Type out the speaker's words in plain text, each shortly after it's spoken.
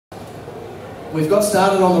We've got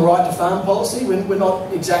started on the right to farm policy. We're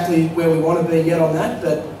not exactly where we want to be yet on that,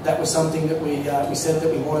 but that was something that we said that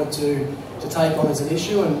we wanted to take on as an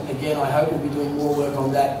issue, and again, I hope we'll be doing more work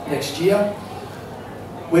on that next year.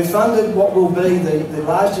 We've funded what will be the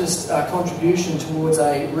largest contribution towards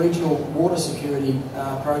a regional water security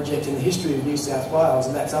project in the history of New South Wales,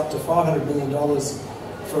 and that's up to $500 million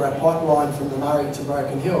for a pipeline from the Murray to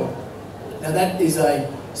Broken Hill. Now that is a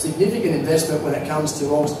significant investment when it comes to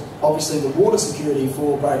obviously the water security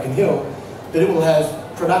for Broken Hill, but it will have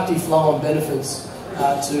productive flow-on benefits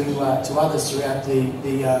to others throughout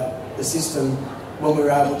the system when we're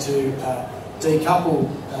able to decouple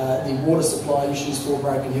the water supply issues for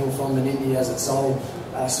Broken Hill from Menindee as its sole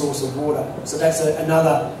source of water. So that's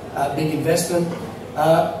another big investment.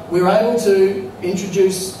 We were able to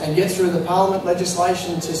introduce and get through the Parliament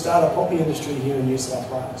legislation to start a poppy industry here in New South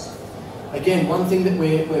Wales. Again, one thing that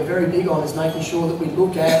we're very big on is making sure that we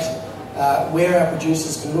look at where our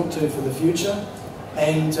producers can look to for the future,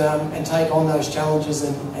 and take on those challenges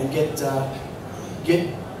and get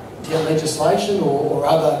legislation or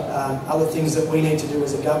other things that we need to do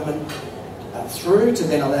as a government through to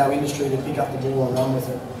then allow industry to pick up the ball and run with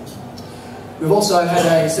it. We've also had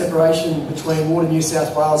a separation between Water New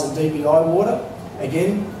South Wales and DPI Water.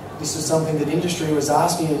 Again, this is something that industry was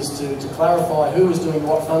asking us to clarify who was doing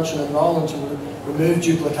what function and role, and to remove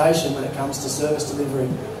duplication when it comes to service delivery,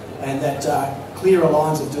 and that clearer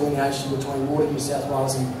lines of delineation between Water New South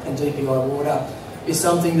Wales and DPI Water is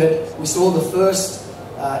something that we saw the first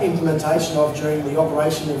implementation of during the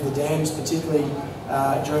operation of the dams, particularly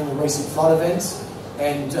during the recent flood events.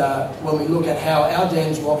 And when we look at how our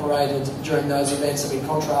dams were operated during those events, and we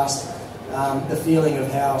contrast the feeling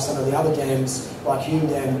of how some of the other dams, like Hume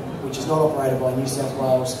Dam, which is not operated by New South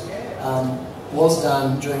Wales, was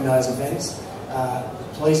done during those events.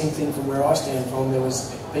 Pleasing thing from where I stand from, there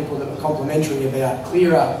was people that were complimentary about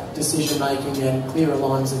clearer decision making and clearer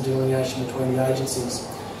lines of delineation between the agencies.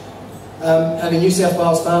 Having New South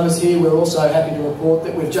Wales farmers here, we're also happy to report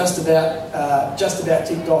that we've just about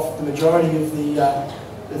ticked off the majority of the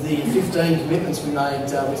 15 commitments we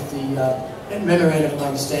made with the memorandum of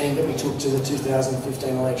understanding that we took to the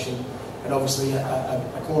 2015 election, and obviously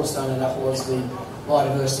a cornerstone of that was the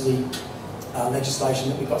biodiversity legislation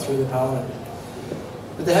that we got through the Parliament.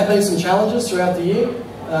 But there have been some challenges throughout the year.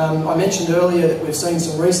 I mentioned earlier that we've seen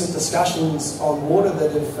some recent discussions on water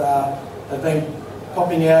that have been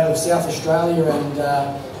popping out of South Australia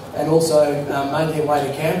and also made their way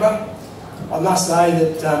to Canberra. I must say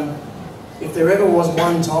that if there ever was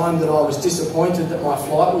one time that I was disappointed that my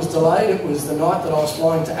flight was delayed, it was the night that I was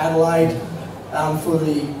flying to Adelaide for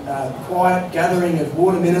the quiet gathering of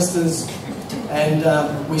water ministers, and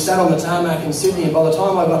we sat on the tarmac in Sydney, and by the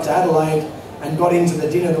time I got to Adelaide and got into the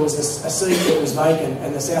dinner, there was a seat that was vacant,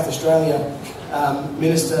 and the South Australia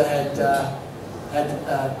minister had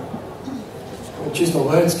choose my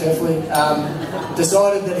words carefully,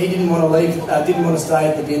 decided that he didn't want to leave, didn't want to stay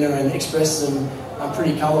at the dinner, and expressed some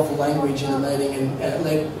pretty colourful language in the meeting, and it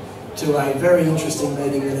led to a very interesting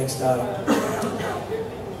meeting the next day.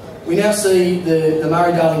 We now see the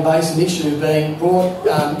Murray-Darling Basin issue being brought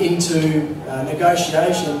into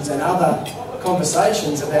negotiations and other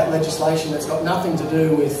conversations about legislation that's got nothing to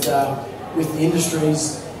do with the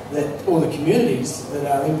industries or the communities that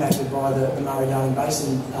are impacted by the Murray-Darling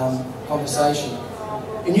Basin conversation.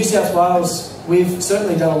 In New South Wales, we've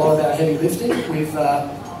certainly done a lot of our heavy lifting. We've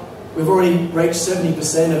already reached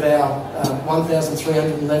 70% of our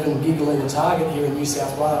 1,311 gigalitre target here in New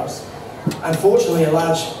South Wales. Unfortunately, a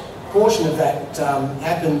large portion of that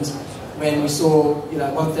happened when we saw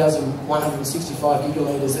 1,165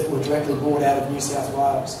 gigalitres that were directly bought out of New South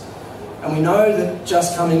Wales. And we know that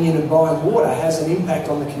just coming in and buying water has an impact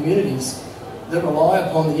on the communities that rely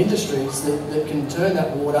upon the industries that can turn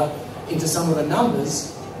that water into some of the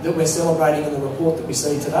numbers that we're celebrating in the report that we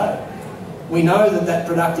see today. We know that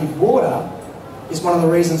productive water is one of the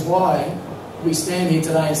reasons why we stand here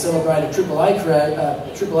today and celebrate a AAA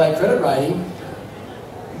credit rating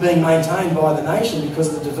being maintained by the nation, because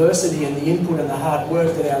of the diversity and the input and the hard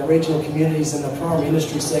work that our regional communities and the primary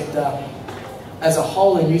industry sector as a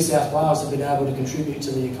whole in New South Wales have been able to contribute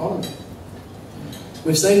to the economy.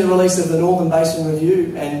 We've seen the release of the Northern Basin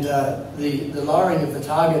Review and the lowering of the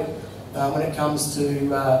target when it comes to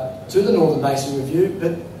the Northern Basin Review,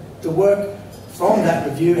 but the work from that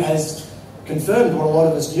review has confirmed what a lot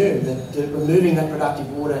of us knew, that removing that productive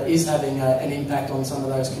water is having an impact on some of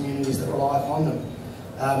those communities that rely upon them.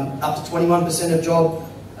 Up to 21% of job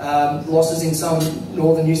losses in some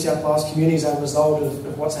northern New South Wales communities as a result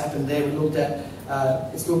of what's happened there.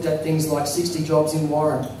 It's looked at things like 60 jobs in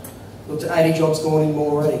Warren, Looked at 80 jobs gone in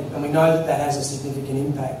more already, and we know that that has a significant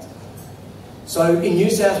impact. So in New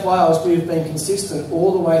South Wales, we've been consistent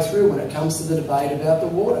all the way through when it comes to the debate about the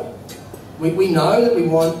water. We know that we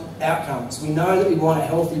want outcomes. We know that we want a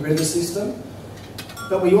healthy river system,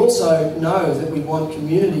 but we also know that we want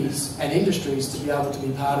communities and industries to be able to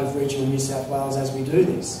be part of regional New South Wales as we do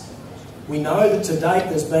this. We know that to date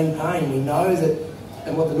there's been pain. We know that,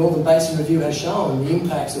 and what the Northern Basin Review has shown, the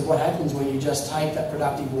impacts of what happens when you just take that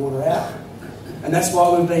productive water out. And that's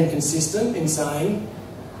why we've been consistent in saying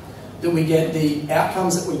that we get the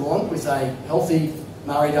outcomes that we want with a healthy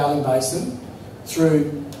Murray-Darling Basin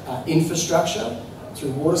through infrastructure,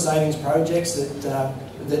 through water savings projects that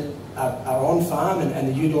are on farm and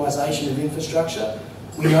the utilisation of infrastructure.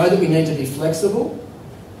 We know that we need to be flexible,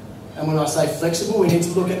 and when I say flexible, we need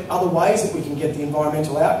to look at other ways that we can get the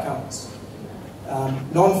environmental outcomes.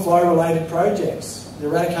 Non-flow related projects, the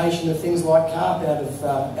eradication of things like carp out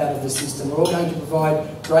of the system are all going to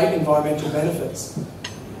provide great environmental benefits.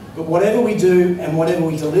 But whatever we do and whatever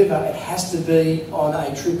we deliver, it has to be on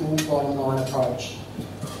a triple bottom line approach.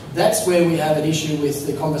 That's where we have an issue with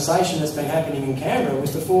the conversation that's been happening in Canberra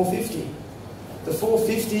with the 450. The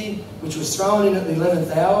 450, which was thrown in at the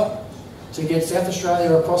 11th hour to get South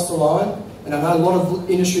Australia across the line, and I know a lot of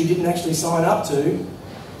industry didn't actually sign up to,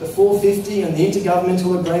 the 450 and the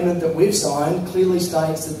intergovernmental agreement that we've signed clearly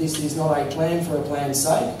states that this is not a plan for a plan's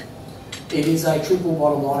sake. It is a triple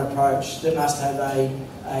bottom line approach that must have a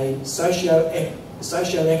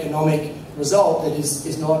socio-economic result that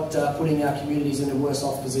is not putting our communities in a worse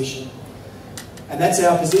off position. And that's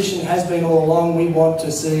our position, has been all along. We want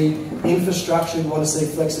to see infrastructure, we want to see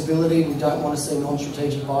flexibility, we don't want to see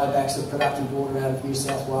non-strategic buybacks of productive water out of New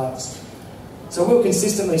South Wales. So we'll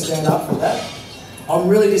consistently stand up for that. I'm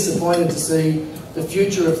really disappointed to see the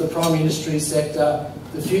future of the primary industry sector,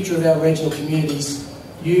 the future of our regional communities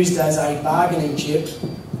used as a bargaining chip,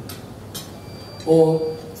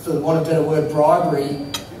 or for want of a better word, bribery,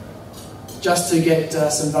 just to get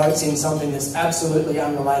some votes in something that's absolutely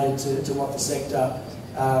unrelated to what the sector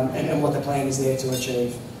and what the plan is there to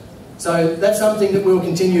achieve. So that's something that we'll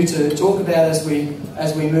continue to talk about as we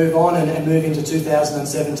move on and move into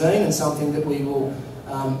 2017, and something that we will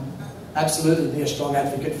absolutely be a strong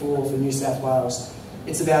advocate for New South Wales.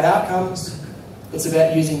 It's about outcomes. It's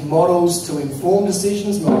about using models to inform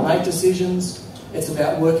decisions, not make decisions. It's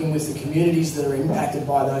about working with the communities that are impacted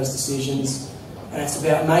by those decisions. And it's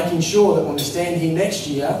about making sure that when we stand here next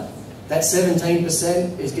year, that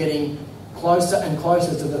 17% is getting closer and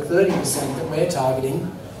closer to the 30% that we're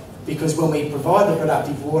targeting, because when we provide the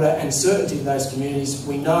productive water and certainty to those communities,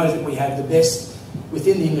 we know that we have the best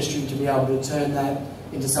within the industry to be able to turn that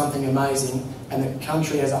into something amazing, and the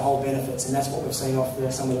country as a whole benefits, and that's what we've seen off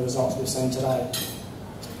some of the results we've seen today.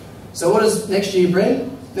 So what does next year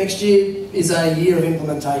bring? Next year is a year of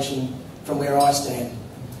implementation from where I stand.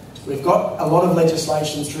 We've got a lot of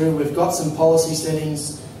legislation through, we've got some policy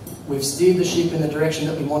settings, we've steered the ship in the direction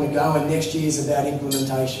that we want to go, and next year is about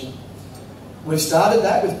implementation. We've started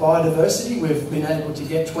that with biodiversity. We've been able to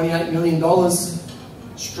get $28 million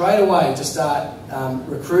straight away to start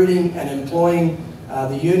recruiting and employing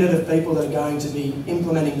the unit of people that are going to be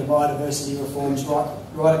implementing the biodiversity reforms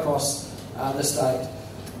right across the state.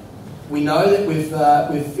 We know that we've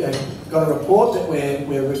got a report that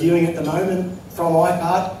we're reviewing at the moment from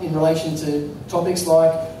IPART in relation to topics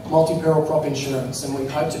like multi-peril crop insurance, and we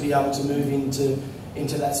hope to be able to move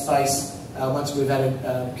into that space once we've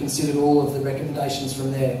considered all of the recommendations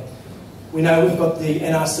from there. We know we've got the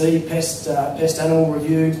NRC pest animal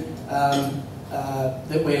review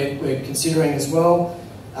that we're considering as well.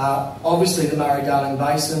 Obviously the Murray-Darling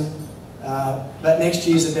Basin, but next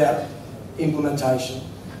year's about implementation.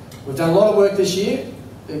 We've done a lot of work this year.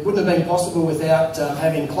 It wouldn't have been possible without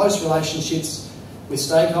having close relationships with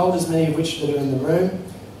stakeholders, many of which that are in the room.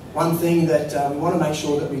 One thing that we want to make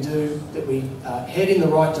sure that we do, that we head in the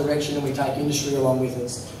right direction and we take industry along with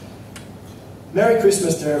us. Merry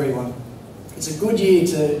Christmas to everyone. It's a good year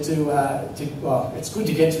well, it's good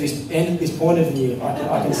to get to this point of the year,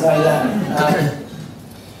 I can say that.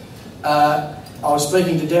 I was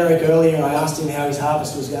speaking to Derek earlier and I asked him how his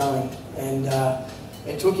harvest was going, and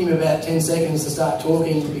it took him about 10 seconds to start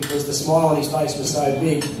talking because the smile on his face was so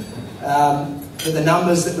big. But the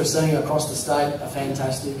numbers that we're seeing across the state are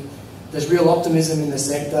fantastic. There's real optimism in the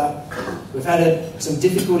sector. We've had some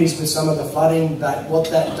difficulties with some of the flooding, but what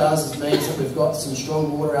that does is means that we've got some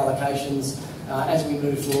strong water allocations as we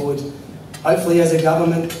move forward. Hopefully as a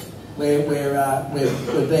government we're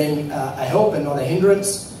being a help and not a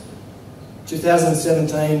hindrance.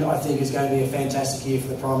 2017 I think is going to be a fantastic year for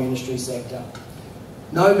the primary industry sector.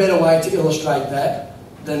 No better way to illustrate that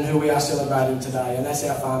than who we are celebrating today, and that's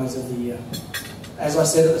our Farmers of the Year. As I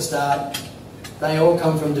said at the start, they all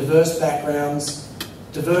come from diverse backgrounds,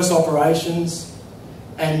 diverse operations,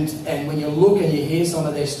 and when you look and you hear some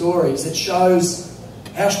of their stories, it shows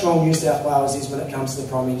how strong New South Wales is when it comes to the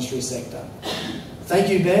primary industry sector. Thank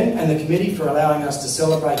you, Ben, and the committee for allowing us to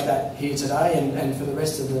celebrate that here today, and for the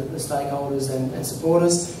rest of the stakeholders and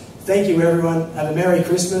supporters. Thank you, everyone. Have a Merry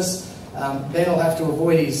Christmas. Ben will have to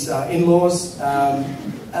avoid his in-laws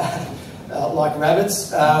like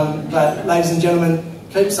rabbits. But ladies and gentlemen,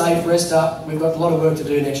 keep safe, rest up. We've got a lot of work to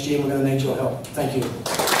do next year and we're going to need your help. Thank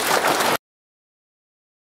you.